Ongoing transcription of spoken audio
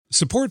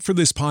Support for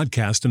this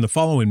podcast and the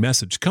following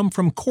message come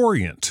from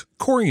Corient.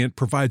 Corient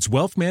provides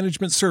wealth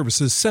management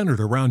services centered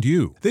around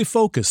you. They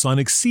focus on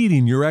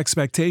exceeding your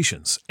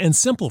expectations and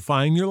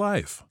simplifying your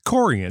life.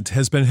 Corient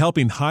has been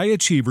helping high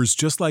achievers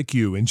just like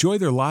you enjoy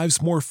their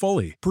lives more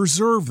fully,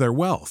 preserve their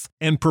wealth,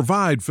 and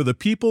provide for the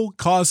people,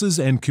 causes,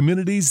 and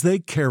communities they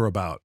care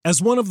about. As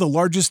one of the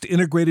largest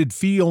integrated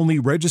fee-only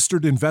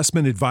registered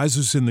investment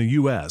advisors in the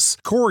U.S.,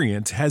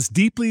 Corient has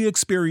deeply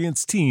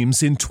experienced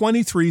teams in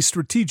 23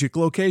 strategic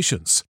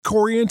locations.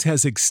 Corient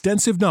has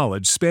extensive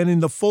knowledge spanning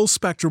the full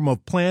spectrum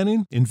of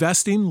planning,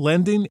 investing,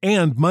 lending,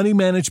 and money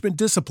management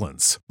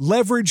disciplines.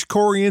 Leverage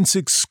Corient's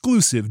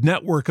exclusive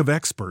network of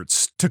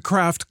experts to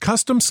craft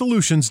custom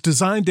solutions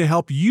designed to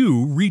help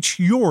you reach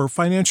your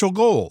financial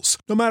goals,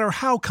 no matter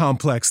how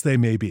complex they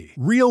may be.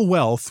 Real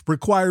wealth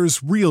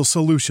requires real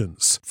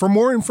solutions. For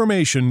more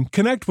information,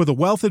 connect with a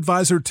wealth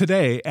advisor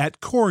today at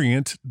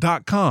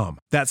Corient.com.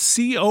 That's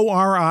Corient.com.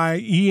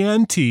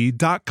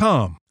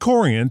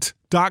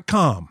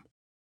 Corient.com.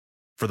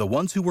 For the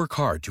ones who work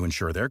hard to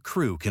ensure their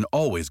crew can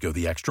always go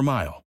the extra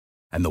mile,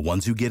 and the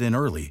ones who get in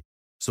early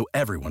so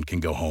everyone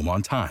can go home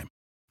on time,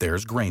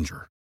 there's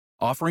Grainger,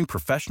 offering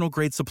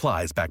professional-grade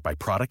supplies backed by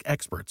product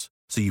experts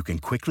so you can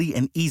quickly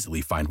and easily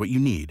find what you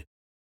need.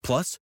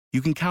 Plus,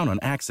 you can count on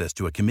access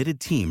to a committed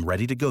team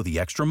ready to go the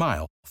extra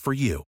mile for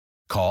you.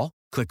 Call,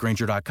 click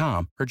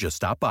Grainger.com, or just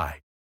stop by.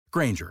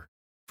 Grainger,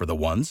 for the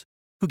ones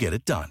who get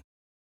it done.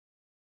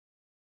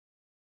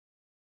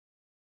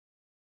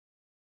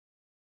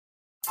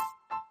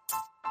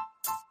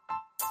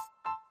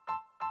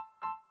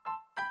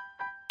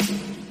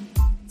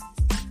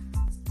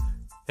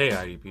 Hey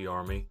IDP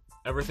Army,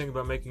 ever think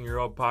about making your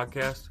own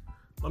podcast?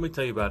 Let me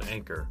tell you about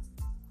Anchor.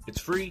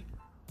 It's free.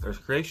 There's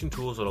creation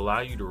tools that allow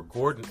you to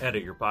record and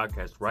edit your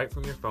podcast right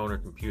from your phone or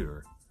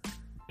computer.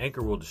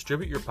 Anchor will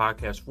distribute your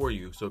podcast for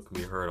you so it can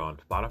be heard on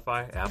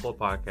Spotify, Apple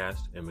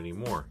Podcasts, and many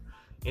more.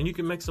 And you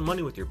can make some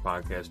money with your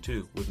podcast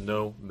too, with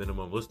no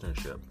minimum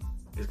listenership.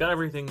 It's got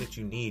everything that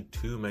you need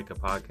to make a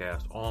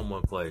podcast all in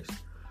one place.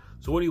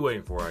 So what are you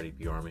waiting for,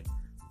 IDP Army?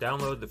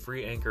 Download the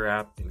free Anchor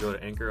app and go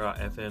to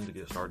anchor.fm to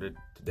get started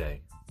today.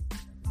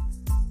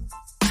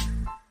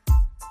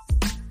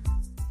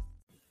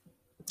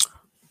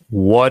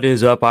 What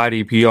is up,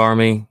 IDP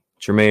Army?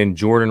 It's your man,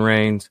 Jordan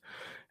Rains.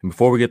 And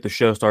before we get the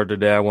show started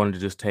today, I wanted to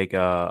just take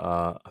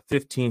a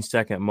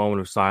 15-second moment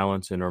of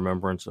silence in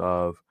remembrance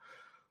of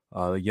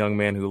the young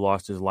man who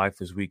lost his life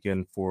this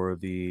weekend for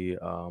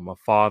a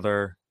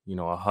father,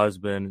 a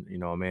husband,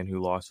 a man who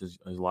lost his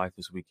life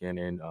this weekend.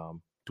 And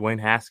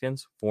Dwayne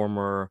Haskins,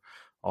 former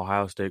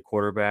Ohio State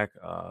quarterback,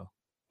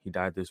 he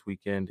died this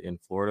weekend in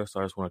Florida.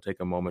 So I just want to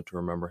take a moment to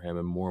remember him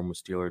and mourn with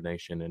Steeler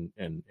Nation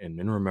and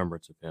in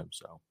remembrance of him.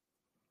 So.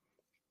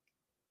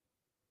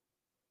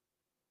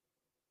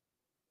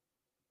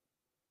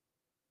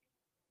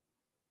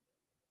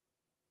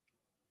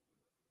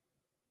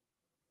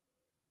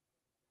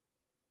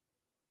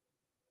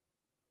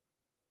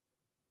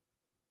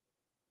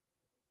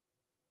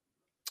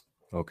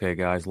 Okay,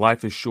 guys,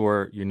 life is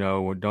short.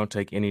 Don't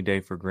take any day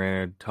for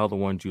granted. Tell the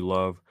ones you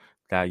love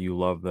that you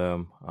love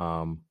them.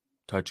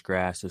 Touch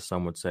grass, as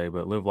some would say,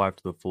 but live life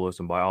to the fullest.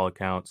 And by all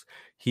accounts,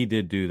 he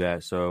did do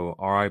that. So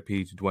RIP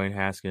to Dwayne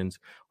Haskins.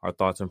 Our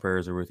thoughts and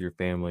prayers are with your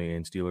family,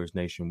 and Steelers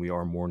Nation, we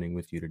are mourning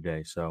with you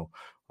today. So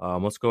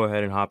let's go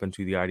ahead and hop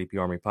into the IDP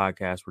Army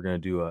podcast. We're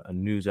going to do a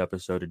news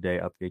episode today,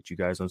 update you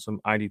guys on some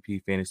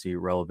IDP fantasy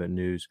relevant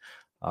news.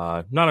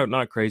 Not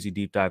a crazy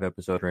deep dive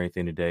episode or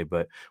anything today,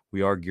 but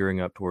we are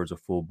gearing up towards a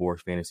full bore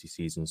fantasy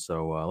season.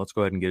 So let's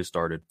go ahead and get it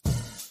started.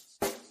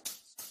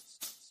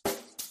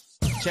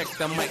 Check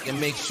the mic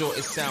and make sure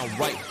it sound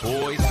right,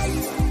 boys.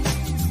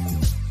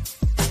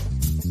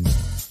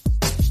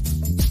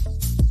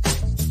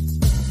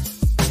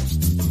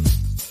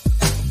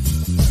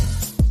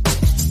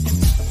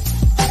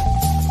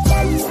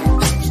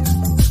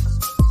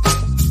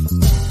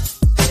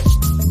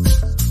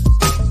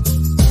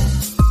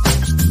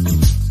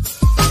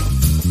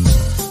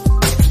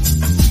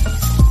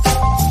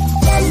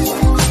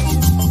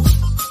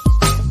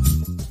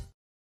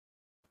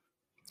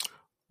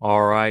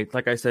 All right.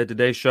 Like I said,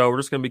 today's show, we're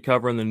just going to be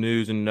covering the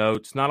news and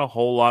notes. Not a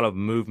whole lot of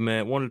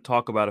movement. Wanted to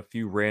talk about a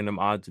few random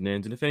odds and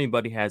ends. And if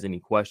anybody has any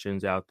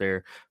questions out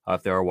there,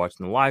 if they are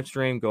watching the live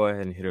stream, go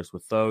ahead and hit us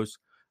with those.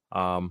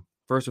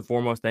 First and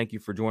foremost, thank you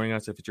for joining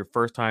us. If it's your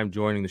first time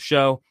joining the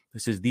show,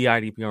 this is the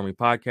IDP Army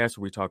podcast,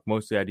 where we talk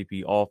mostly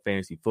IDP, all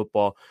fantasy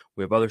football.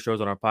 We have other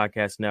shows on our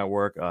podcast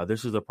network.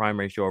 This is the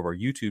primary show of our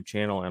YouTube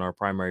channel and our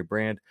primary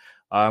brand.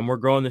 We're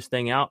growing this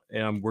thing out,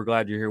 and we're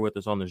glad you're here with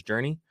us on this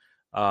journey.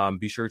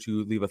 Be sure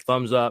to leave a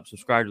thumbs up,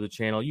 subscribe to the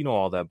channel,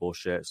 all that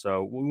bullshit.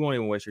 So we won't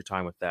even waste your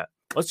time with that.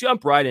 Let's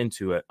jump right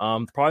into it.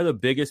 Probably the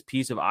biggest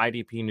piece of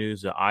IDP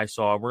news that I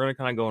saw, we're going to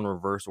kind of go in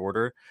reverse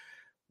order.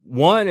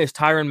 One is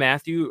Tyrann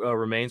Mathieu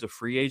remains a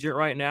free agent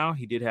right now.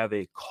 He did have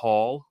a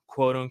call,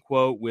 quote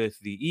unquote, with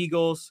the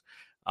Eagles.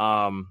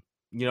 I'm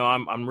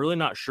really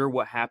not sure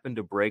what happened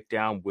to break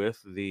down with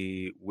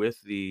the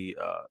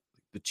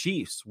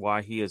Chiefs,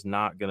 why he is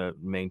not going to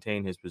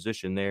maintain his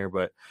position there,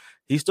 but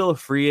He's still a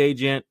free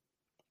agent.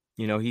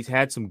 He's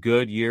had some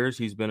good years.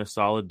 He's been a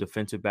solid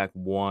defensive back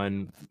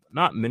one,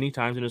 not many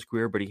times in his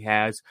career, but he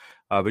has.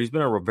 But he's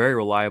been a very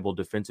reliable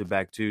defensive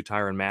back too,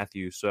 Tyrann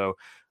Mathieu. So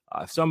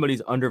if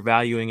somebody's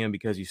undervaluing him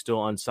because he's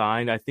still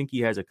unsigned, I think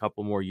he has a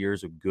couple more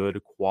years of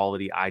good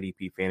quality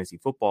IDP fantasy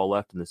football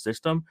left in the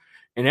system.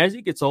 And as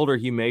he gets older,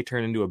 he may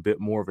turn into a bit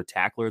more of a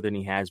tackler than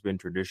he has been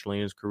traditionally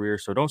in his career.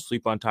 So don't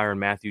sleep on Tyrann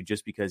Mathieu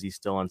just because he's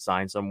still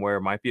unsigned somewhere.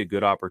 It might be a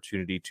good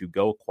opportunity to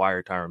go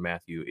acquire Tyrann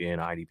Mathieu in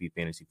IDP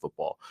fantasy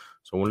football.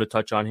 So I wanted to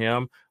touch on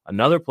him.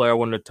 Another player I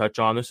wanted to touch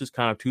on, this is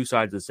kind of two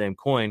sides of the same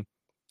coin.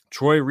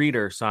 Troy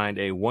Reeder signed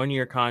a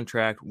 1-year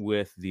contract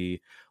with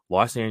the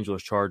Los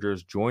Angeles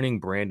Chargers, joining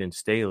Brandon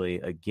Staley,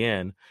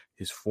 again,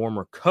 his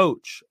former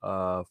coach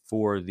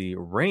for the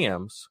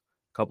Rams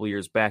a couple of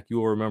years back. You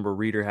will remember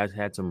Reeder has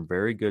had some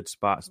very good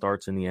spot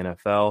starts in the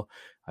NFL.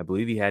 I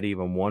believe he had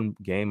even one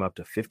game up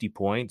to 50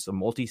 points, a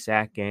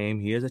multi-sack game.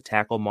 He is a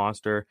tackle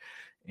monster.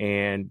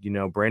 And,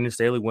 Brandon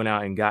Staley went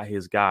out and got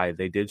his guy.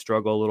 They did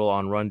struggle a little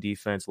on run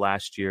defense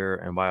last year.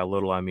 And by a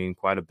little, I mean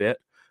quite a bit.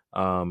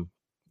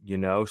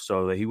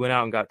 So he went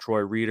out and got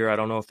Troy Reeder. I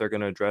don't know if they're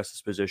going to address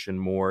this position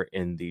more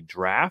in the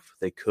draft.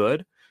 They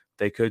could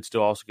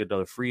still also get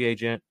another free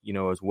agent,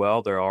 as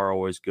well. There are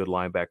always good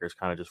linebackers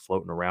kind of just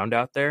floating around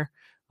out there.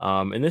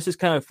 And this has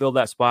kind of filled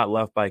that spot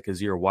left by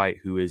Kazir White,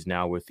 who is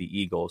now with the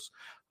Eagles.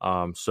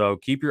 So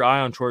keep your eye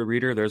on Troy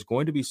Reeder. There's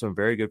going to be some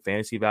very good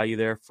fantasy value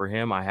there for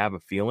him, I have a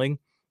feeling,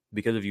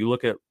 because if you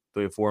look at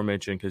the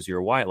aforementioned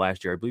Kazir White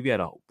last year, I believe he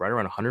had right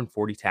around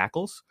 140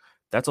 tackles.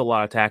 That's a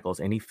lot of tackles.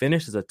 And he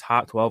finished as a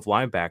top 12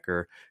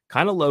 linebacker,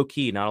 kind of low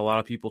key. Not a lot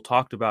of people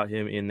talked about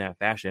him in that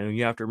fashion. And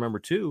you have to remember,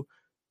 too,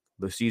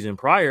 the season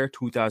prior,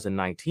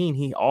 2019,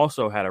 he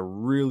also had a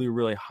really,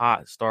 really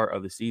hot start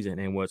of the season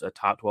and was a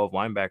top 12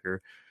 linebacker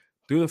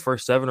through the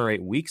first 7 or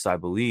 8 weeks, I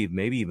believe,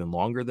 maybe even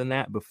longer than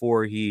that,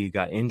 before he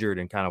got injured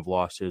and kind of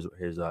lost his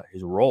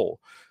role.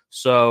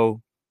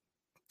 So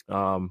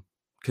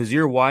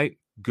Kazir White,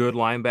 good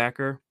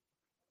linebacker.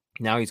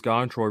 Now he's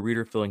gone. Troy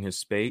Reeder filling his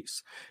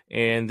space.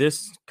 And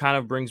this kind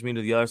of brings me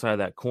to the other side of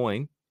that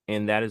coin.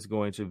 And that is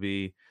going to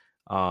be,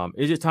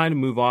 is it time to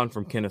move on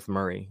from Kenneth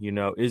Murray?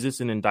 Is this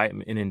an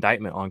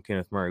indictment on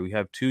Kenneth Murray? We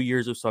have 2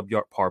 years of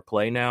subpar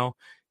play now.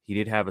 He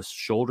did have a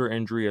shoulder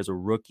injury as a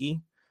rookie.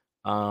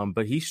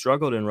 But he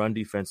struggled in run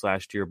defense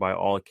last year by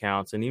all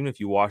accounts. And even if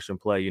you watched him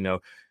play,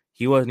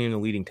 he wasn't even the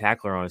leading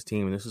tackler on his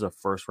team. And this is a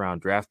first-round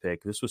draft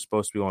pick. This was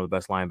supposed to be one of the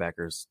best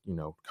linebackers,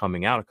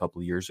 coming out a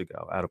couple of years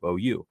ago out of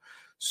OU.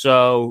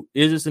 So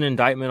is this an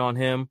indictment on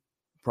him?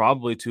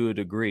 Probably to a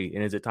degree.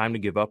 And is it time to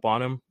give up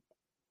on him?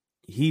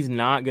 He's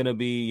not going to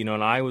be, and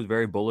I was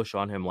very bullish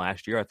on him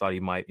last year. I thought he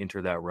might enter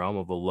that realm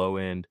of a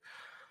low-end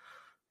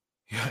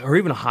or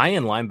even a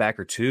high-end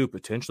linebacker 2,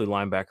 potentially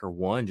linebacker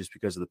 1, just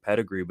because of the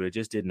pedigree, but it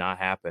just did not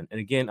happen. And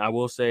again, I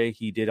will say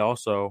he did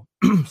also,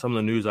 some of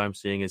the news I'm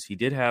seeing is he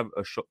did have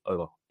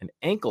an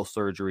ankle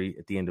surgery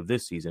at the end of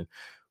this season,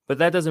 but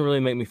that doesn't really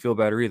make me feel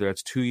better either.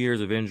 That's 2 years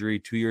of injury,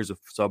 2 years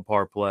of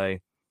subpar play.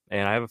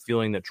 And I have a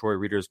feeling that Troy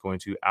Reeder is going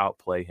to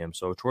outplay him.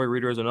 So Troy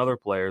Reeder is another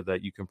player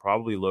that you can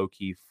probably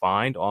low-key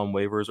find on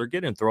waivers or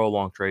get in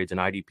throw-along trades in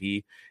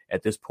IDP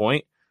at this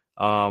point.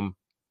 And,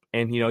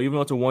 even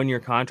though it's a 1-year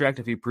contract,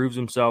 if he proves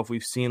himself,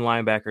 we've seen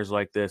linebackers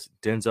like this,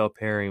 Denzel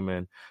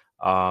Perryman,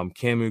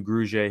 Camu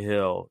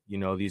Grugier-Hill,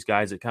 these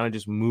guys that kind of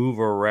just move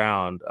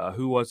around.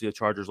 Who was the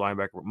Chargers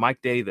linebacker?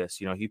 Mike Davis,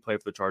 he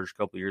played for the Chargers a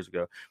couple of years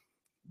ago.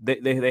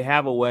 They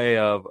have a way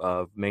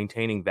of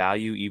maintaining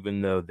value,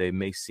 even though they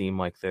may seem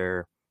like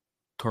they're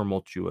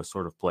tumultuous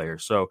sort of player.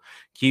 So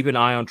keep an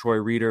eye on Troy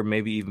Reeder,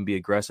 maybe even be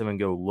aggressive and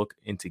go look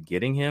into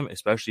getting him,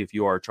 especially if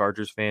you are a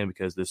Chargers fan,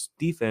 because this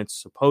defense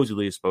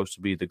supposedly is supposed to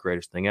be the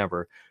greatest thing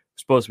ever.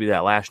 It's supposed to be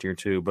that last year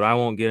too, but I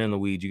won't get in the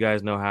weeds. You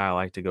guys know how I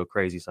like to go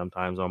crazy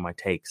sometimes on my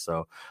takes.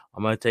 So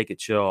I'm going to take it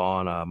chill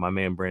on my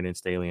man Brandon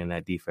Staley and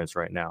that defense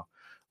right now.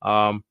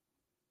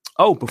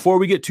 Before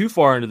we get too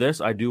far into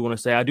this, I do want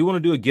to say I do want to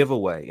do a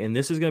giveaway, and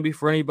this is going to be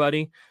for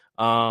anybody.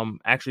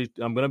 Actually,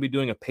 I'm going to be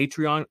doing a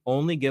Patreon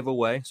only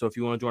giveaway. So if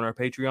you want to join our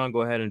Patreon,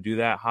 go ahead and do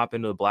that. Hop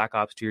into the Black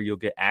Ops tier. You'll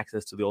get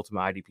access to the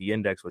Ultimate IDP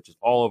Index, which is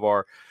all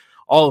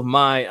of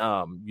my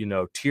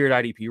tiered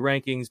IDP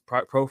rankings,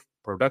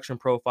 production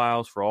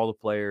profiles for all the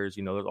players.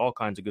 There's all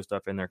kinds of good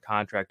stuff in there,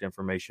 contract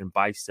information,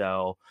 buy,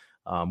 sell,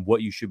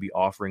 what you should be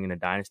offering in a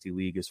dynasty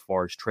league as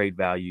far as trade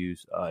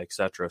values,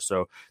 etc.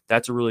 So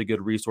that's a really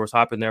good resource.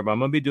 Hop in there. But I'm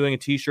going to be doing a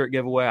t-shirt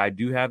giveaway. I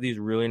do have these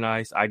really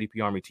nice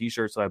IDP Army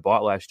t-shirts that I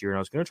bought last year, and I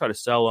was going to try to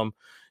sell them,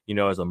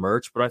 as a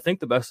merch. But I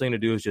think the best thing to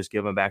do is just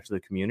give them back to the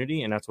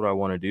community, and that's what I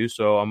want to do.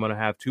 So I'm going to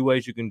have 2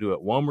 ways you can do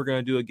it. One, we're going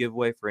to do a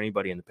giveaway for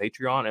anybody in the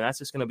Patreon, and that's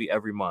just going to be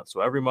every month.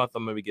 So every month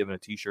I'm going to be giving a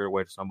t-shirt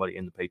away to somebody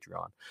in the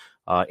Patreon.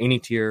 Any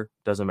tier,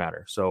 doesn't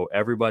matter. So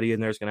everybody in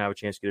there is going to have a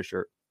chance to get a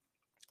shirt.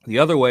 The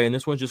other way, and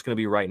this one's just going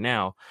to be right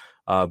now,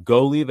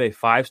 go leave a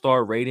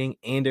 5-star rating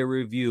and a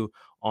review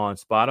on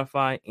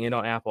Spotify and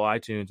on Apple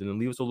iTunes, and then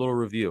leave us a little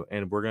review.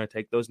 And we're going to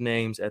take those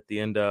names at the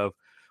end of,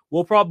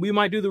 we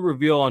might do the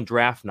reveal on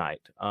draft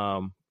night.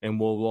 and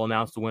we'll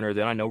announce the winner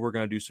then. I know we're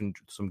going to do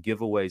some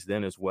giveaways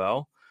then as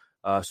well.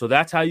 So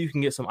that's how you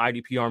can get some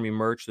IDP Army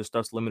merch. This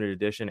stuff's limited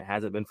edition. It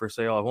hasn't been for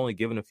sale. I've only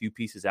given a few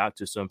pieces out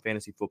to some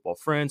fantasy football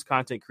friends,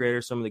 content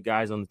creators, some of the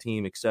guys on the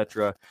team,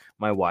 etc.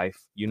 My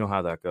wife, you know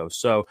how that goes.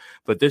 So,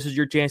 but this is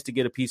your chance to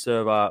get a piece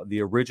of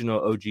the original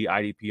OG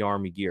IDP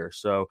Army gear.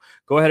 So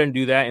go ahead and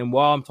do that. And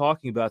while I'm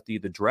talking about the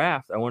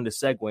draft, I wanted to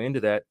segue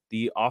into that.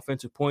 The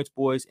offensive points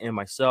boys and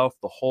myself,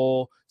 the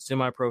whole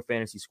semi-pro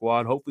fantasy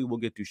squad, hopefully we'll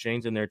get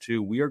Duchesne's in there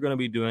too. We are going to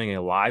be doing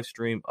a live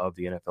stream of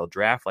the NFL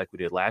draft like we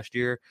did last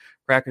year,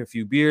 cracking a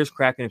few beers,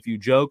 cracking a few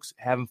jokes,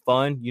 having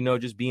fun,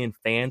 just being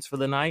fans for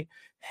the night,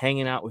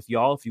 hanging out with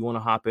y'all. If you want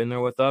to hop in there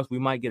with us, we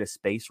might get a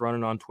space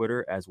running on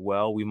Twitter as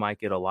well. We might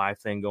get a live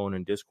thing going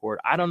in Discord.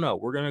 I don't know.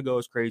 We're going to go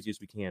as crazy as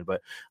we can,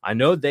 but I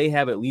know they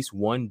have at least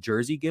one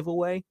jersey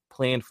giveaway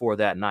planned for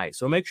that night.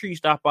 So make sure you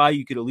stop by.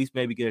 You could at least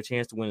maybe get a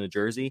chance to win the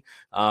jersey.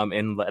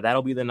 And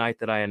that'll be the night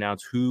that I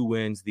announce who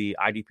wins the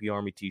IDP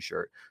Army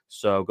t-shirt.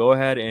 So go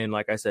ahead and,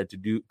 like I said,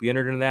 be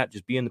entered in that,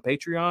 just be in the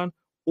Patreon.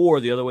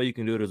 Or the other way you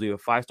can do it is leave a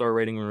 5-star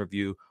rating and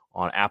review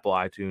on Apple,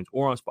 iTunes,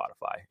 or on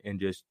Spotify.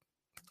 And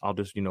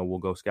we'll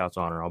go Scouts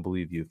Honor. I'll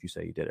believe you if you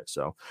say you did it.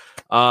 So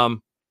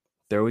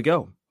there we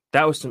go.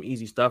 That was some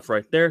easy stuff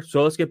right there.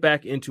 So let's get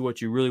back into what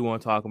you really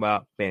want to talk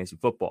about, fantasy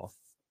football.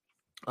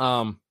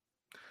 Calais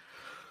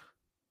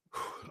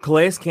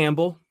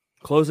Campbell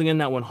closing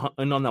in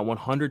on that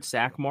 100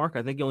 sack mark.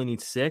 I think he only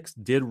needs 6.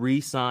 Did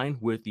re-sign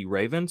with the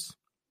Ravens.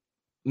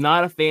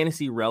 Not a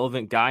fantasy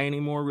relevant guy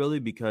anymore, really,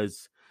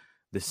 because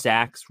the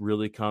sacks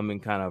really come in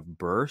kind of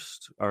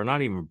burst, or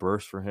not even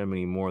burst for him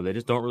anymore. They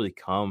just don't really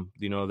come.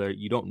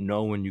 You don't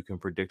know when you can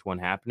predict one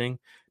happening.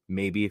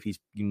 Maybe if he's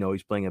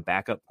playing a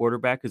backup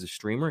quarterback as a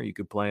streamer, you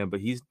could play him.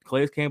 But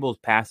Calais Campbell is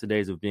past the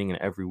days of being an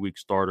every week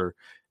starter,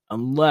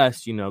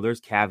 unless there's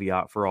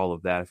caveat for all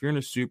of that. If you're in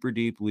a super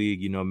deep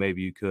league,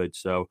 maybe you could.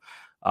 So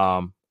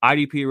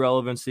IDP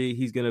relevancy,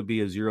 he's going to be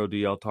a 0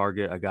 DL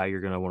target, a guy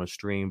you're going to want to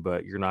stream,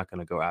 but you're not going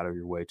to go out of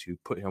your way to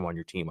put him on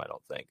your team, I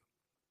don't think.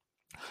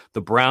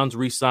 The Browns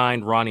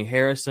re-signed Ronnie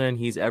Harrison.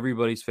 He's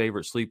everybody's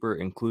favorite sleeper,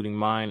 including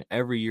mine,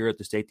 every year at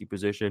the safety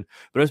position.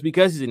 But it's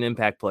because he's an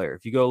impact player.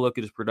 If you go look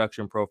at his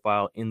production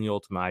profile in the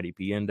Ultimate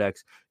IDP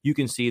Index, you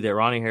can see that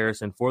Ronnie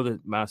Harrison, for the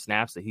amount of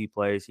snaps that he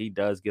plays, he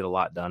does get a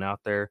lot done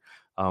out there.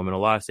 And a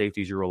lot of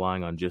safeties, you're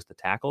relying on just the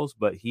tackles,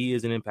 but he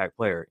is an impact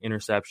player.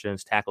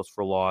 Interceptions, tackles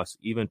for loss,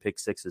 even pick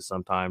sixes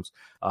sometimes.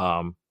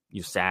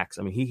 Sacks.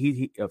 I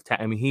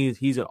mean,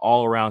 he's an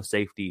all-around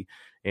safety.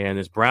 And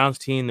this Browns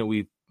team that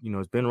we've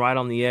has been right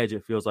on the edge,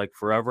 it feels like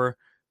forever,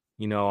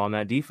 on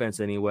that defense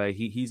anyway.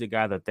 He's a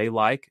guy that they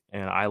like,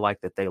 and I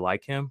like that they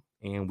like him.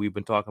 And we've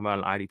been talking about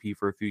an IDP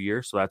for a few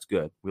years, so that's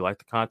good. We like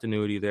the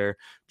continuity there.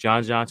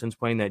 John Johnson's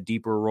playing that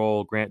deeper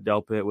role. Grant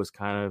Delpit was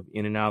kind of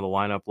in and out of the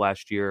lineup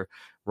last year.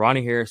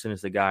 Ronnie Harrison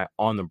is the guy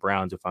on the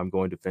Browns if I'm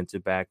going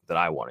defensive back that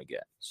I want to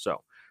get.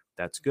 So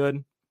that's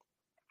good.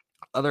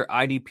 Other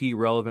IDP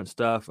relevant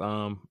stuff.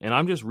 And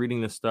I'm just reading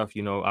this stuff,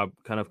 I'm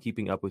kind of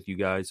keeping up with you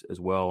guys as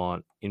well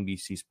on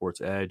NBC Sports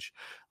Edge.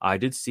 I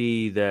did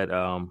see that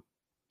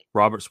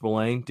Robert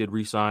Spillane did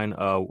re-sign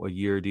a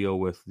year deal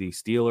with the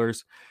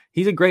Steelers.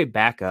 He's a great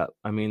backup.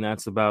 I mean,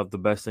 that's about the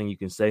best thing you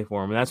can say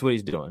for him, and that's what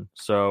he's doing.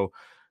 So,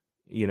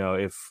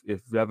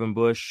 if Devin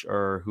Bush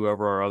or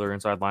whoever our other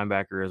inside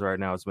linebacker is right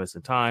now is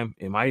missing time,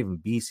 he might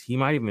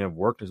even have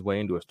worked his way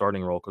into a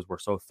starting role because we're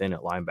so thin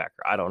at linebacker.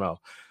 I don't know.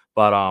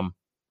 But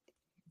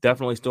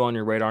definitely still on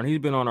your radar, and he's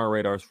been on our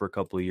radars for a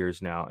couple of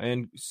years now.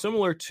 And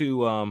similar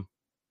to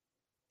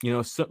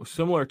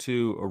similar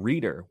to a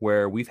Reader,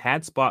 where we've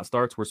had spot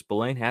starts where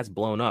Spillane has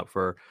blown up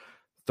for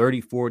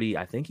 30, 40.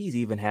 I think he's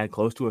even had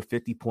close to a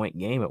 50-point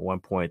game at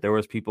one point. There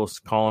was people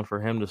calling for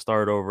him to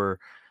start over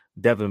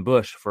Devin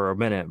Bush for a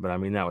minute, but I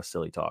mean, that was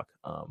silly talk.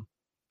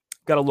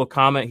 Got a little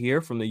comment here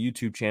from the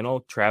YouTube channel.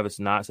 Travis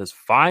Knott says,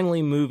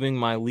 finally moving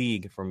my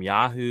league from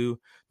Yahoo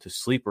to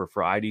Sleeper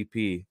for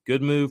IDP.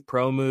 Good move,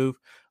 pro move.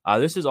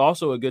 This is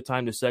also a good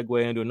time to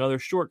segue into another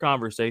short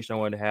conversation I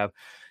wanted to have.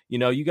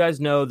 You guys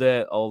know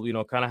that,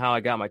 kind of how I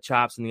got my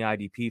chops in the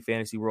IDP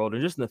fantasy world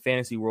and just in the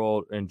fantasy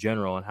world in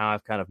general, and how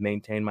I've kind of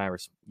maintained my,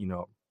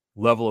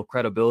 level of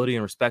credibility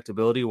and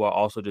respectability while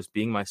also just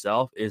being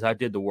myself, is I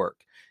did the work.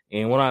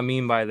 And what I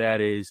mean by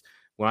that is,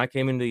 when I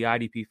came into the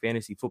IDP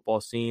fantasy football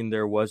scene,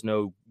 there was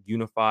no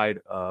unified,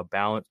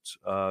 balanced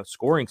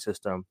scoring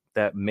system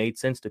that made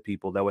sense to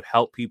people, that would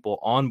help people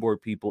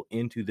onboard people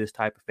into this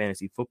type of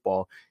fantasy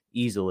football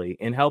easily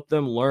and help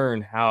them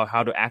learn how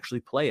to actually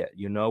play it,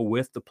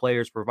 with the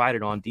players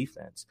provided on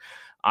defense.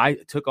 I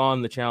took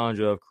on the challenge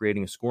of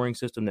creating a scoring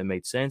system that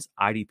made sense,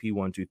 IDP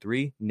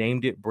 123,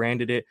 named it,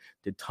 branded it,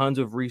 did tons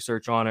of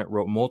research on it,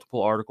 wrote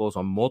multiple articles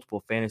on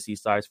multiple fantasy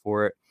sites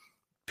for it,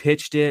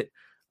 pitched it,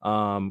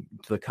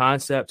 the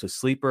concept to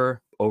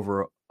Sleeper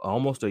over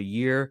almost a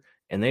year,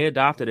 and they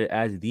adopted it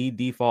as the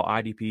default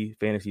IDP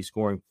fantasy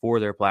scoring for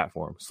their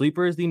platform.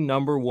 Sleeper is the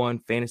number one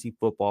fantasy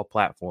football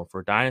platform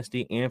for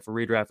Dynasty and for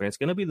redraft, and it's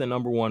going to be the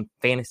number one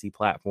fantasy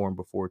platform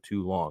before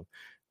too long.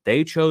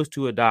 They chose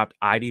to adopt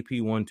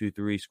IDP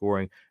 123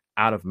 scoring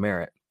out of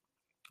merit.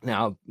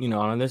 Now,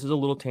 and this is a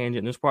little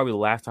tangent. This is probably the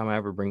last time I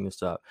ever bring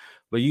this up.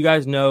 But you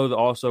guys know that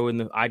also in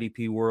the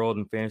IDP world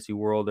and fantasy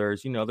world,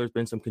 there's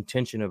been some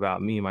contention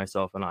about me,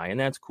 myself, and I. And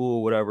that's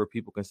cool. Whatever,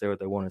 people can say what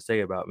they want to say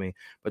about me.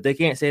 But they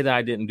can't say that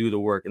I didn't do the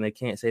work. And they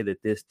can't say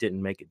that this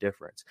didn't make a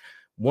difference.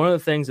 One of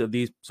the things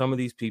that some of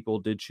these people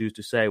did choose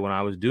to say when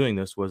I was doing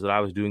this was that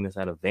I was doing this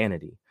out of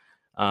vanity,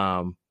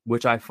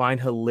 which I find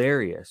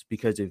hilarious.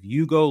 Because if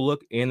you go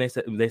look, and they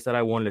said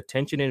I wanted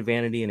attention and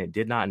vanity, and it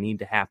did not need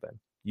to happen.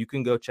 You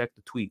can go check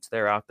the tweets.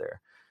 They're out there.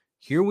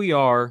 Here we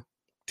are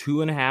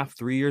 2.5,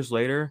 3 years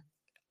later.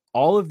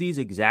 All of these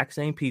exact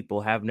same people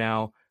have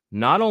now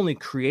not only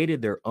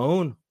created their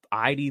own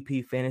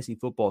IDP fantasy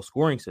football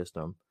scoring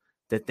system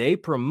that they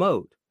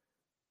promote.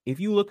 If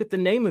you look at the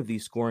name of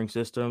these scoring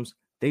systems,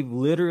 they've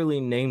literally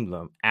named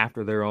them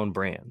after their own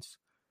brands.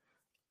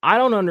 I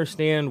don't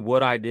understand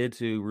what I did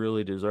to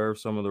really deserve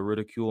some of the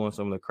ridicule and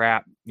some of the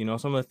crap,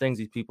 some of the things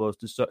these people have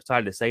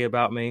decided to say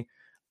about me.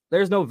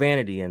 There's no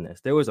vanity in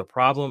this. There was a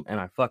problem and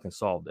I fucking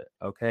solved it.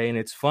 Okay. And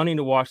it's funny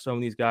to watch some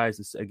of these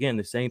guys, again,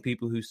 the same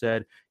people who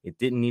said it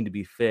didn't need to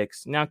be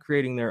fixed, now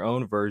creating their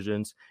own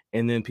versions.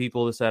 And then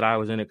people that said I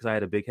was in it because I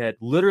had a big head,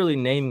 literally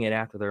naming it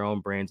after their own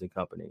brands and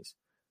companies.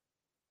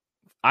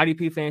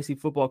 IDP fantasy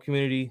football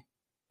community,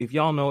 if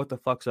y'all know what the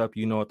fuck's up,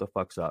 you know what the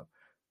fuck's up.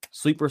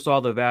 Sleeper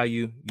saw the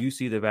value. You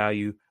see the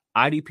value.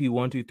 IDP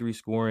 1-2-3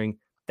 scoring.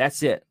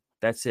 That's it.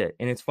 That's it.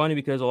 And it's funny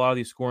because a lot of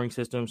these scoring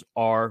systems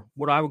are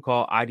what I would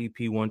call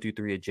IDP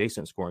 1-2-3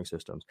 adjacent scoring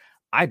systems.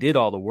 I did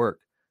all the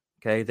work.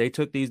 Okay. They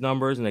took these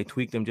numbers and they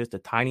tweaked them just a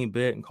tiny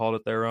bit and called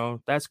it their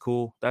own. That's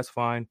cool. That's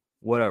fine.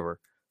 Whatever.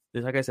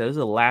 Like I said, this is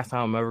the last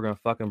time I'm ever going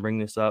to fucking bring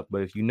this up.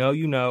 But if you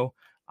know,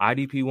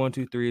 IDP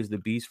 1-2-3 is the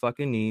bee's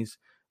fucking knees.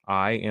 All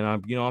right. And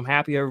I'm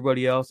happy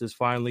everybody else is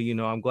finally,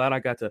 I'm glad I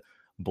got to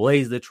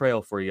blaze the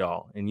trail for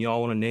y'all. And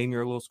y'all want to name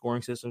your little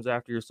scoring systems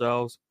after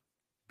yourselves?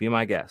 Be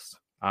my guest.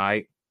 All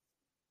right.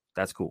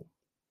 That's cool.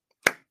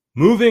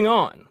 Moving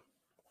on.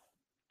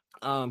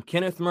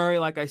 Kenneth Murray,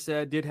 like I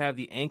said, did have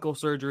the ankle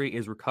surgery,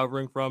 is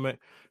recovering from it.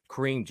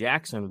 Kareem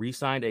Jackson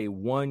re-signed a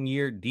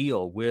 1-year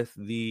deal with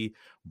the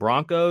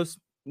Broncos.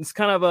 It's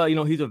kind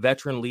of he's a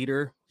veteran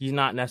leader. He's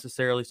not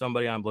necessarily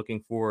somebody I'm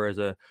looking for as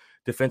a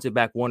defensive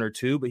back 1 or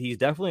 2, but he's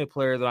definitely a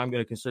player that I'm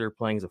going to consider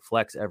playing as a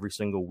flex every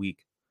single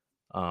week.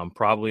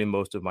 Probably in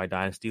most of my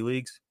dynasty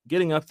leagues.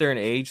 Getting up there in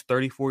age,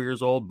 34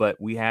 years old, but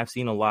we have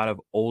seen a lot of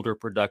older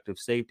productive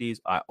safeties.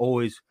 I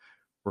always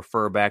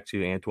refer back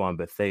to Antoine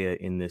Bethea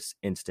in this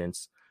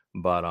instance,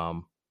 but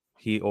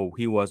he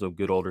was a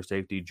good older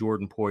safety.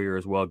 Jordan Poyer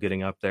as well,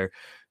 getting up there.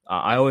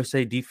 I always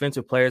say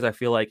defensive players, I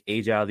feel like,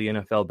 age out of the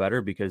NFL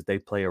better because they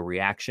play a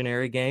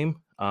reactionary game,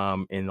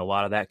 and a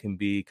lot of that can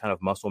be kind of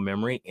muscle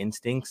memory,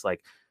 instincts,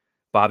 like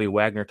Bobby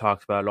Wagner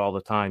talks about it all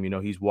the time.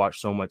 He's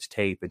watched so much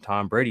tape, and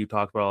Tom Brady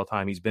talks about it all the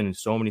time. He's been in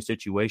so many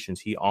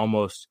situations. It's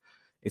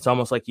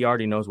almost like he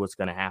already knows what's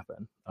going to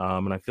happen.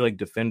 And I feel like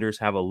defenders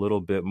have a little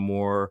bit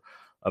more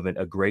of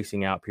a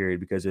gracing out period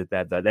because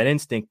that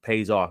instinct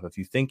pays off. If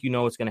you think you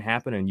know what's going to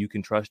happen and you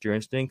can trust your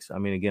instincts. I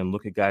mean, again,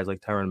 look at guys like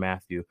Tyrann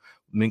Mathieu,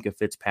 Minkah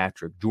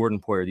Fitzpatrick, Jordan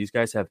Poyer. These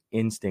guys have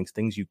instincts,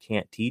 things you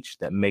can't teach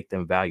that make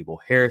them valuable.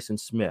 Harrison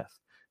Smith,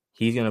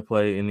 he's going to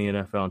play in the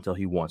NFL until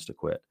he wants to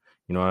quit.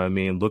 You know what I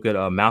mean? Look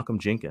at Malcolm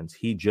Jenkins.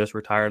 He just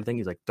retired. I think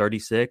he's like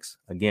 36.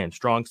 Again,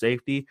 strong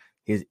safety.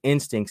 His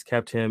instincts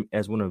kept him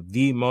as one of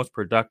the most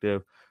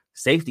productive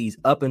safeties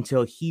up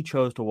until he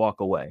chose to walk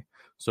away.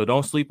 So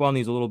don't sleep on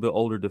these a little bit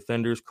older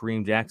defenders.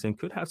 Kareem Jackson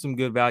could have some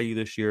good value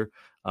this year.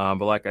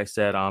 But like I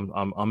said,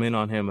 I'm in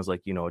on him as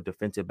like, a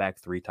defensive back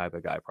 3 type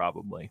of guy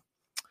probably.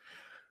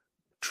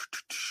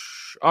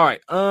 All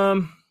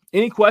right.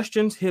 Any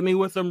questions? Hit me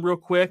with them real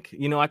quick.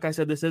 Like I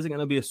said, this isn't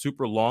going to be a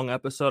super long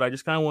episode. I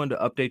just kind of wanted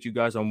to update you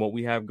guys on what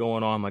we have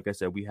going on. Like I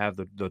said, we have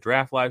the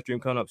draft live stream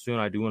coming up soon.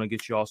 I do want to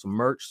get you all some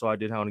merch, so I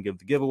did want to give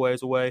the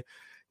giveaways away,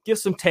 give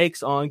some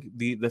takes on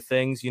the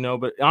things,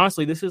 but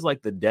honestly, this is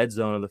like the dead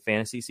zone of the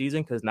fantasy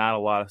season because not a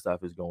lot of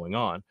stuff is going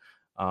on.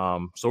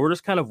 So we're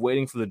just kind of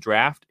waiting for the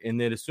draft.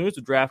 And then as soon as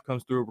the draft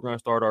comes through, we're going to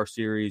start our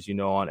series,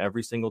 on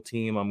every single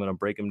team. I'm going to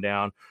break them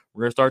down.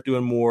 We're going to start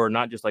doing more,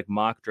 not just like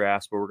mock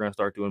drafts, but we're going to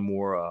start doing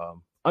more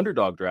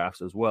underdog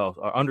drafts as well.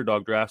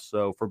 Underdog drafts.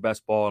 So for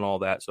best ball and all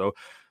that. So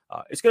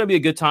it's going to be a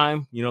good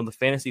time. The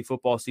fantasy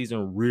football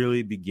season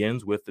really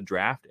begins with the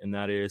draft, and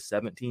that is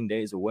 17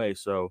 days away.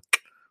 So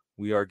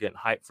we are getting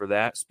hyped for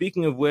that.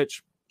 Speaking of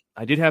which,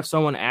 I did have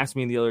someone ask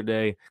me the other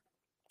day,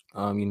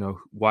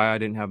 why I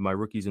didn't have my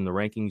rookies in the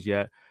rankings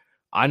yet.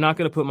 I'm not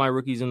going to put my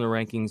rookies in the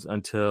rankings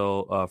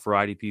until for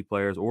IDP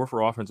players or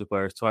for offensive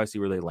players until I see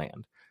where they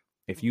land.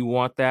 If you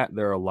want that,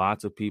 there are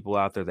lots of people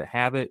out there that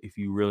have it. If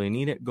you really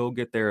need it, go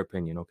get their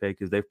opinion, okay?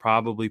 Because they've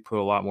probably put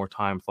a lot more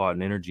time, thought,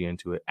 and energy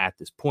into it at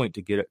this point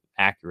to get it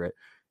accurate.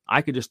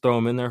 I could just throw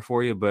them in there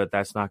for you, but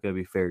that's not going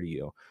to be fair to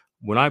you.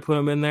 When I put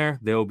them in there,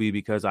 they'll be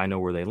because I know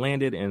where they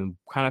landed and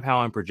kind of how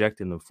I'm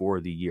projecting them for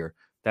the year.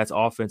 That's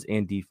offense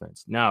and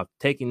defense. Now,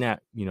 taking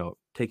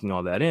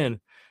all that in,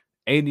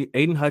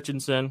 Aiden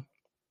Hutchinson,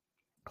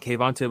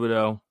 Kayvon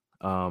Thibodeau,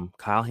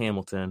 Kyle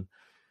Hamilton,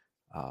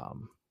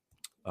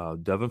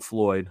 Devin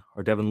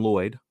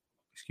Lloyd,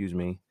 excuse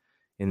me,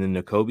 and then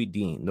Nakobe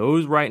Dean.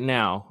 Those right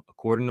now,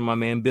 according to my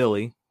man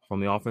Billy from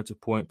the Offensive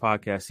Point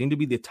podcast, seem to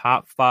be the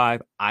top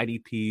 5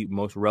 IDP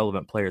most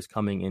relevant players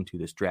coming into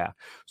this draft.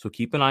 So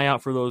keep an eye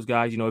out for those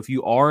guys. If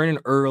you are in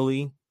an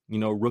early,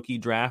 rookie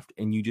draft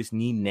and you just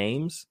need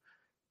names,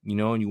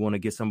 and you want to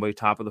get somebody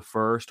top of the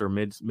first or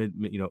mid,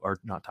 or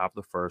not top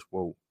of the first,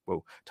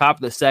 top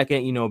of the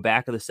second,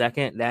 back of the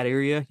second, that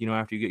area,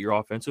 after you get your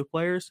offensive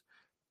players,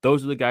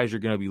 those are the guys you're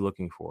going to be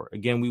looking for.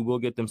 Again, we will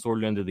get them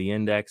sorted into the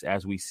index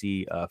as we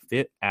see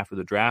fit after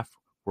the draft.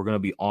 We're going to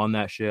be on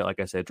that shit. Like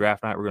I said,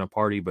 draft night, we're going to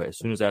party, but as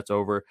soon as that's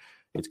over,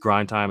 it's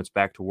grind time. It's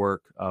back to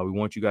work. We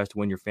want you guys to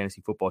win your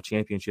fantasy football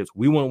championships.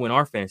 We want to win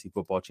our fantasy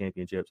football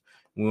championships.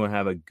 We want to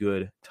have a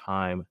good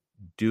time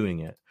doing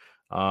it.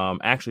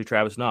 Actually,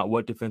 Travis,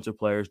 what defensive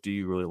players do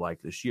you really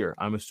like this year?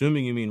 I'm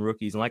assuming you mean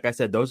rookies. And like I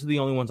said, those are the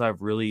only ones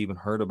I've really even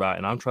heard about.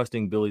 And I'm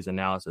trusting Billy's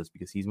analysis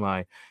because he's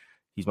my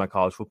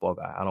college football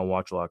guy. I don't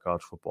watch a lot of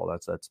college football.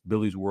 That's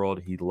Billy's world.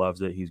 He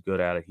loves it. He's good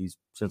at it.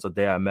 Since the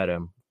day I met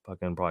him,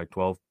 fucking probably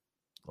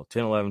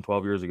 10, 11,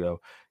 12 years ago,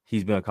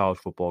 he's been a college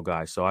football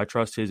guy. So I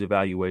trust his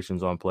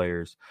evaluations on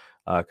players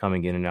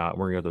coming in and out.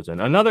 We're going to get those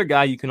in. Another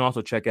guy you can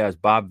also check out is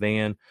Bob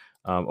Van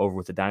over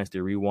with the Dynasty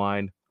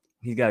Rewind.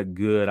 He's got a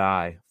good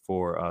eye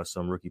for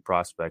some rookie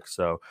prospects.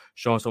 So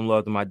showing some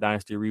love to my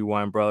Dynasty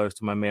Rewind brothers,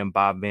 to my man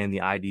Bob Van, the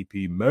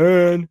IDP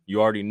man.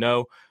 You already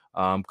know.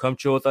 Come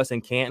chill with us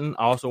in Canton.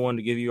 I also wanted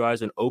to give you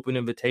guys an open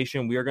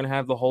invitation. We are going to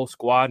have the whole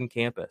squad in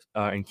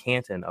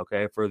Canton,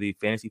 okay, for the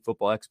Fantasy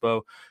Football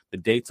Expo. The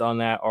dates on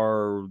that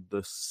are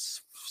the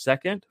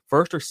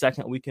first or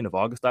second weekend of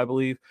August, I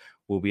believe.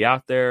 We'll be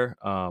out there.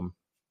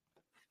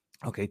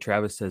 Okay,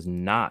 Travis says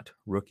not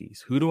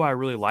rookies. Who do I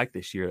really like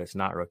this year that's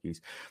not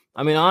rookies?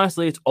 I mean,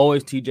 honestly, it's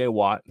always TJ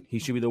Watt. He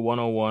should be the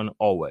 101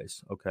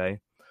 always, okay?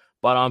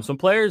 But some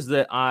players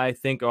that I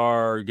think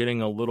are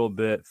getting a little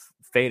bit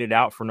faded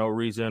out for no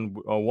reason.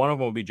 One of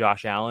them will be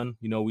Josh Allen.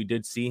 We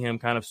did see him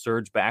kind of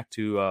surge back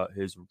to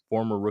his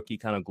former rookie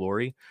kind of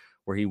glory,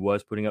 where he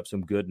was putting up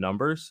some good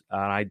numbers.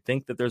 And I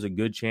think that there's a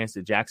good chance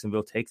that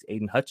Jacksonville takes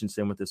Aiden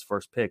Hutchinson with this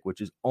first pick,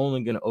 which is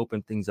only going to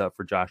open things up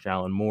for Josh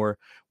Allen more.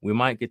 We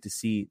might get to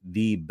see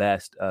the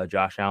best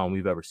Josh Allen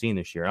we've ever seen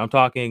this year. I'm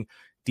talking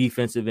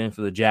defensive end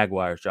for the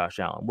Jaguars, Josh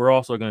Allen. We're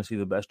also going to see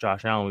the best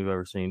Josh Allen we've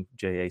ever seen,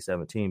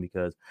 JA17,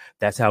 because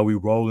that's how we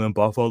roll in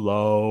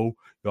Buffalo.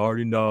 You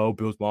already know,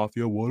 Bills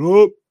Mafia, what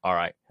up? All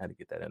right, had to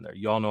get that in there.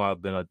 Y'all know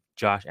I've been a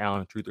Josh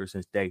Allen truther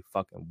since day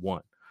fucking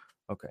one.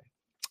 Okay.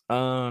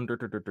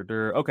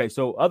 Okay,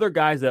 so other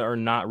guys that are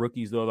not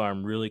rookies, though, that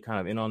I'm really kind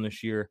of in on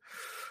this year.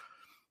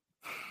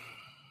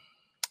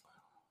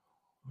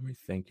 Let me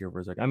think here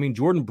for a second. I mean,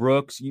 Jordan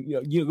Brooks,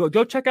 you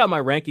go check out my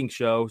ranking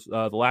shows,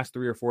 the last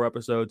 3 or 4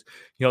 episodes.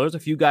 There's a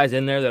few guys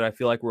in there that I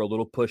feel like were a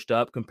little pushed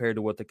up compared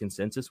to what the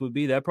consensus would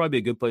be. That'd probably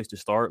be a good place to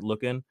start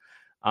looking.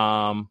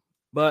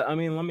 But I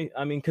mean,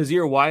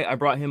 Kazir White, I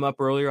brought him up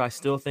earlier. I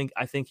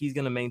think he's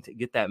going to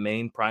get that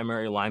main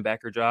primary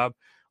linebacker job.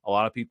 A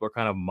lot of people are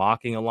kind of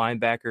mocking a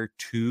linebacker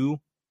to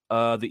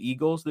the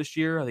Eagles this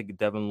year. I think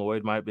Devin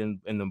Lloyd might have been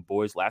in the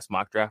boys' last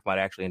mock draft, might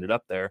actually ended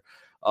up there.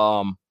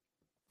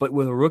 But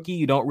with a rookie,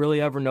 you don't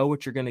really ever know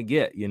what you're going to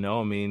get.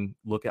 I mean,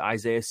 look at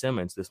Isaiah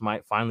Simmons. This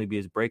might finally be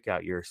his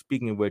breakout year.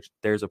 Speaking of which,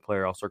 there's a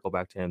player. I'll circle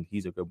back to him.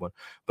 He's a good one.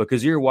 But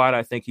Kazir White,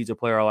 I think he's a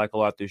player I like a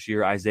lot this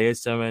year. Isaiah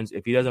Simmons,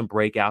 if he doesn't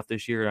break out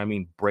this year, I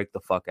mean, break the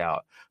fuck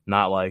out.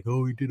 Not like,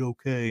 oh, he did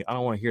okay. I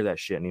don't want to hear that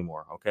shit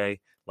anymore, okay?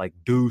 Like,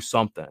 do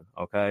something,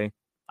 okay?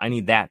 I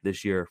need that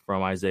this year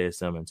from Isaiah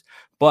Simmons.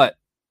 But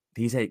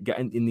he's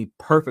gotten in the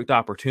perfect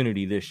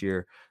opportunity this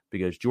year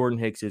because Jordan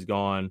Hicks is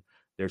gone.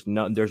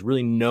 There's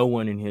really no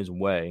one in his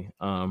way.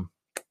 And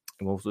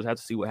we'll just have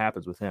to see what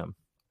happens with him.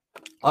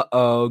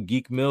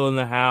 Geek Mill in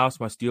the house,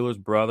 my Steelers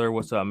brother.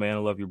 What's up, man? I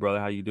love you, brother.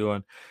 How you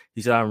doing?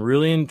 He said, I'm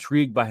really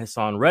intrigued by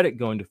Hassan Reddick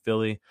going to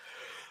Philly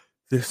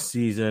this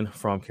season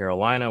from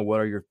Carolina. What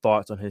are your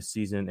thoughts on his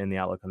season and the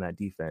outlook on that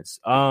defense?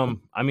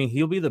 I mean,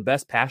 he'll be the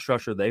best pass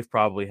rusher they've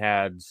probably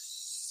had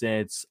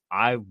since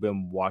I've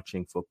been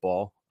watching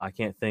football. I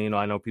can't think,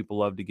 I know people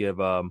love to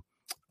give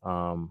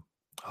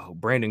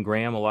Brandon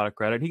Graham a lot of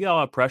credit. He got a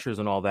lot of pressures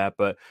and all that,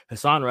 but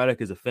Hassan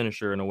Reddick is a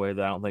finisher in a way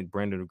that I don't think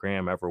Brandon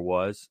Graham ever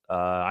was.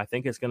 I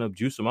think it's going to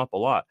juice him up a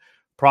lot.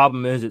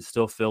 Problem is, it's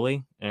still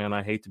Philly, and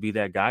I hate to be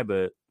that guy,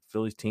 but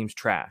Philly's team's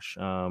trash.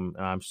 And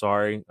I'm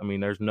sorry. I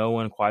mean, there's no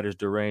one quite as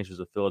deranged as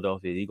a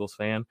Philadelphia Eagles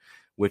fan,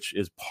 which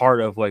is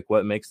part of like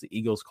what makes the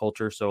Eagles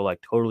culture so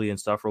like totally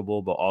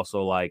insufferable, but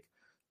also like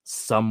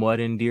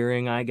somewhat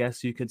endearing, I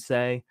guess you could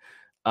say.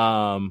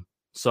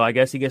 So I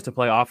guess he gets to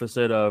play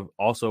opposite of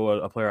also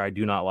a player I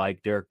do not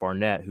like, Derek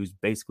Barnett, who's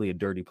basically a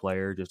dirty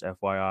player, just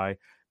FYI.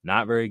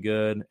 Not very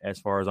good as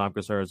far as I'm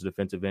concerned as a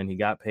defensive end. He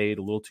got paid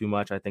a little too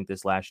much, I think,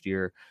 this last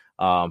year.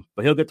 But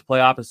he'll get to play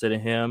opposite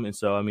of him. And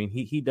so, I mean,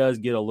 he does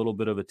get a little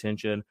bit of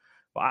attention.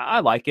 But I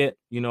like it.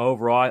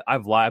 Overall,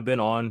 I've been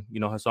on,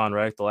 Hassan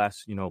Reddick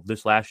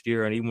this last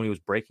year. And even when he was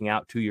breaking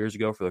out 2 years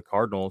ago for the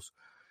Cardinals,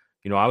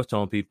 I was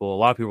telling people, a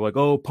lot of people were like,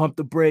 oh, pump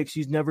the brakes.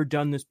 He's never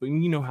done this. But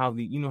you know how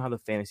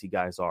the fantasy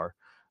guys are.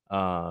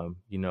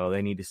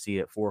 They need to see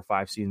it 4 or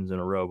 5 seasons in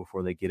a row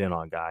before they get in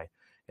on a guy,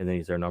 and then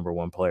he's their number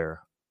one player.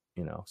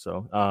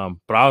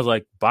 But I was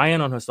like, buy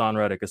in on Hassan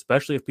Reddick,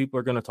 especially if people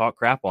are going to talk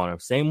crap on him.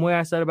 Same way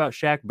I said about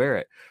Shaq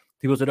Barrett.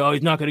 People said, oh,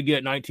 he's not going to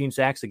get 19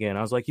 sacks again.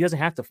 I was like, he doesn't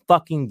have to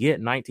fucking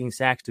get 19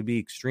 sacks to be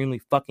extremely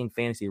fucking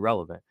fantasy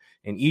relevant.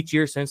 And each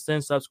year since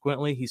then,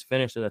 subsequently, he's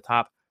finished in the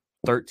top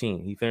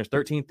 13. He finished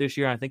 13th this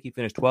year. I think he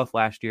finished 12th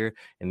last year.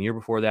 And the year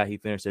before that, he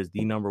finished as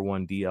the number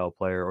 1 DL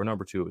player, or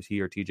number 2, it was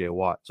he or TJ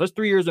Watt. So that's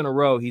 3 years in a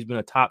row. He's been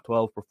a top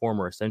 12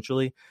 performer,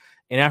 essentially.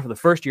 And after the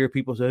first year,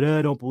 people said,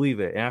 I don't believe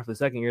it. And after the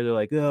second year, they're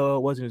like, oh,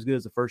 it wasn't as good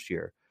as the first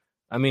year.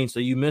 I mean,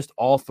 so you missed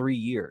all 3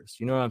 years.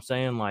 You know what I'm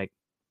saying? Like,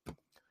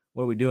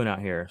 what are we doing out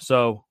here?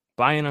 So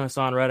buy in on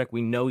Hassan Reddick.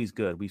 We know he's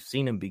good. We've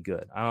seen him be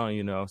good.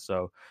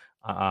 So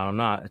I'm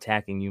not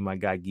attacking you, my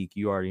guy Geek.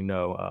 You already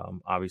know,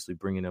 obviously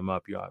bringing him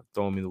up. You're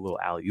throwing me the little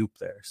alley-oop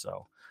there.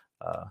 So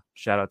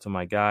shout out to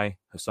my guy,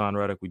 Hassan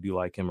Reddick. We do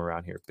like him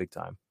around here big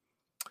time.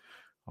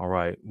 All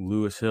right.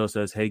 Lewis Hill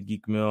says, hey,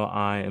 Geek Mill,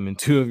 I am in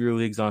 2 of your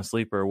leagues on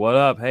Sleeper. What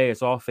up? Hey,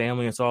 it's all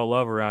family. It's all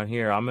love around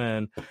here.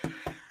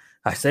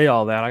 I say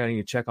all that. I got to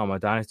need to check on my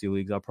Dynasty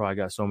leagues. I probably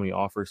got so many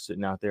offers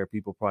sitting out there.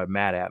 People probably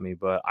mad at me.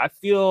 But I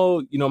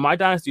feel, my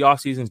Dynasty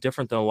offseason is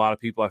different than a lot of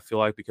people, I feel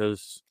like,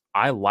 because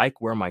I like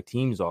where my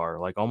teams are.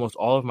 Like almost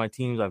all of my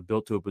teams I've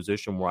built to a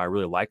position where I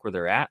really like where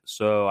they're at.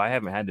 So I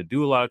haven't had to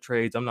do a lot of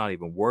trades. I'm not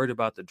even worried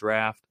about the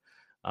draft.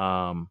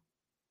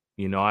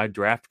 I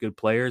draft good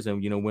players,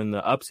 and, when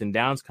the ups and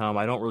downs come,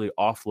 I don't really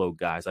offload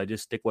guys. I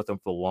just stick with them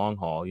for the long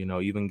haul.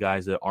 Even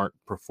guys that aren't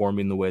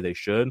performing the way they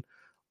should,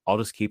 I'll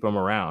just keep them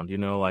around,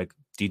 like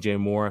DJ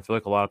Moore. I feel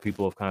like a lot of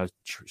people have kind of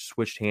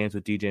switched hands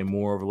with DJ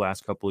Moore over the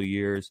last couple of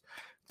years.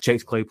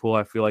 Chase Claypool,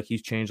 I feel like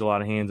he's changed a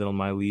lot of hands in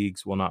my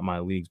leagues. Well, not my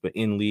leagues, but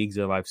in leagues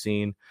that I've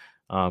seen,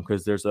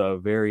 because there's a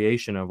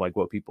variation of like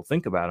what people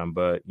think about him.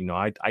 But,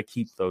 I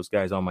keep those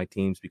guys on my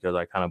teams because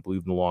I kind of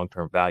believe in the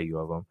long-term value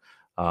of them.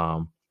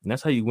 And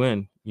that's how you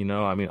win.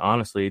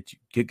 Honestly,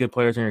 get good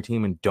players on your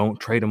team and don't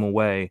trade them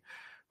away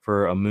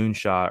for a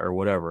moonshot or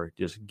whatever.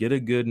 Just get a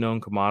good known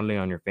commodity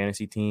on your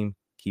fantasy team.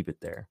 Keep it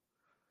there.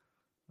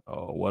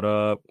 Oh, what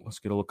up? Let's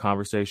get a little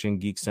conversation.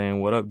 Geek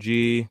saying, what up,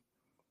 G?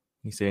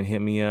 He's saying, hit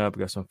me up.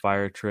 Got some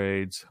fire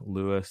trades.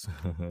 Lewis,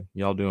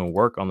 y'all doing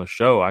work on the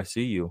show. I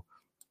see you.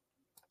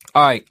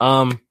 All right.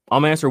 I'm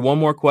going to answer one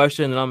more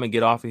question and I'm going to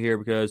get off of here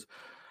because,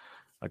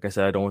 like I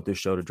said, I don't want this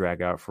show to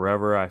drag out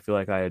forever. I feel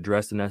like I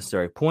addressed the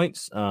necessary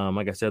points.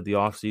 Like I said, the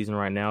off season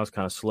right now is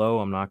kind of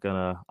slow.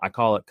 I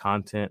call it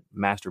content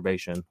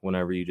masturbation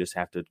whenever you just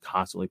have to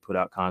constantly put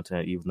out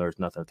content, even though there's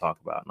nothing to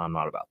talk about. And I'm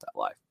not about that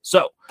life.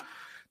 So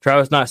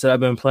Travis Knott said, I've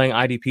been playing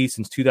IDP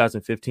since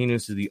 2015.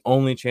 This is the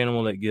only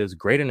channel that gives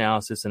great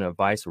analysis and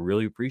advice.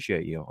 Really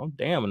appreciate you. Oh,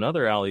 damn,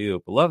 another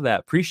alley-oop. Love that.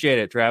 Appreciate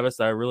it, Travis.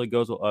 That really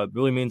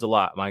really means a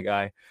lot, my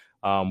guy.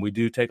 We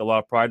do take a lot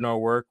of pride in our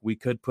work. We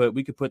could put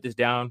this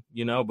down,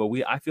 but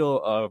I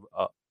feel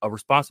a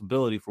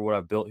responsibility for what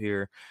I've built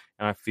here.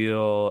 And I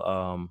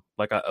feel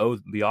like I owe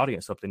the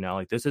audience something now.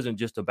 Like this isn't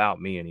just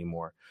about me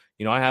anymore.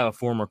 I have a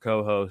former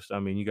co-host.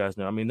 You guys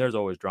know, there's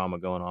always drama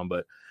going on,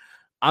 but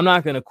I'm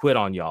not going to quit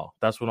on y'all.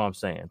 That's what I'm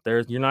saying.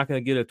 You're not going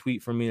to get a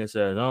tweet from me that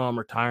says, oh, I'm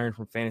retiring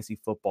from fantasy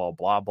football,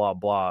 blah, blah,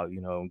 blah,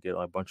 and get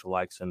like a bunch of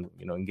likes and,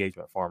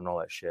 engagement farm and all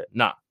that shit.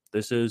 Nah,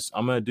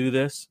 I'm going to do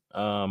this.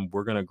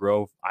 We're going to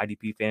grow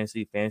IDP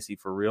fantasy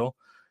for real.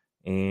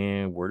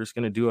 And we're just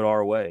going to do it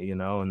our way,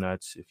 and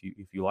that's, if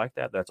you like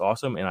that, that's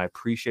awesome. And I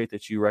appreciate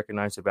that you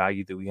recognize the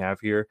value that we have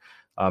here.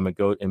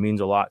 It means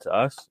a lot to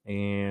us.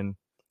 And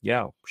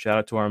yeah, shout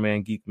out to our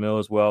man Geek Mill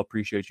as well.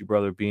 Appreciate you,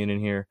 brother, being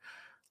in here.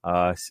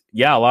 A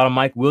lot of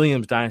Mike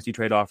Williams dynasty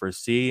trade offers.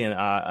 See,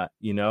 and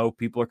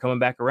people are coming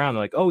back around.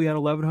 They're like, oh, he had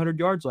 1,100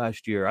 yards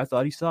last year. I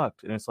thought he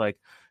sucked. And it's like,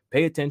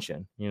 pay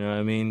attention. You know what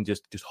I mean?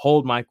 Just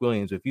hold Mike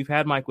Williams. If you've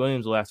had Mike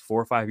Williams the last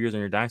 4 or 5 years on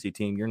your dynasty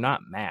team, you're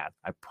not mad.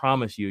 I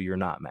promise you're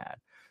not mad.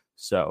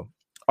 So,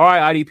 all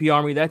right, IDP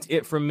Army, that's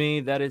it from me.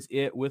 That is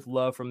it with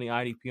love from the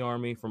IDP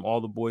Army, from all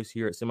the boys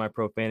here at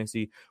Semi-Pro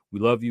Fantasy. We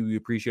love you. We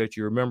appreciate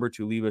you. Remember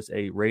to leave us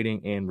a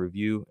rating and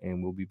review,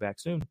 and we'll be back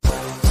soon.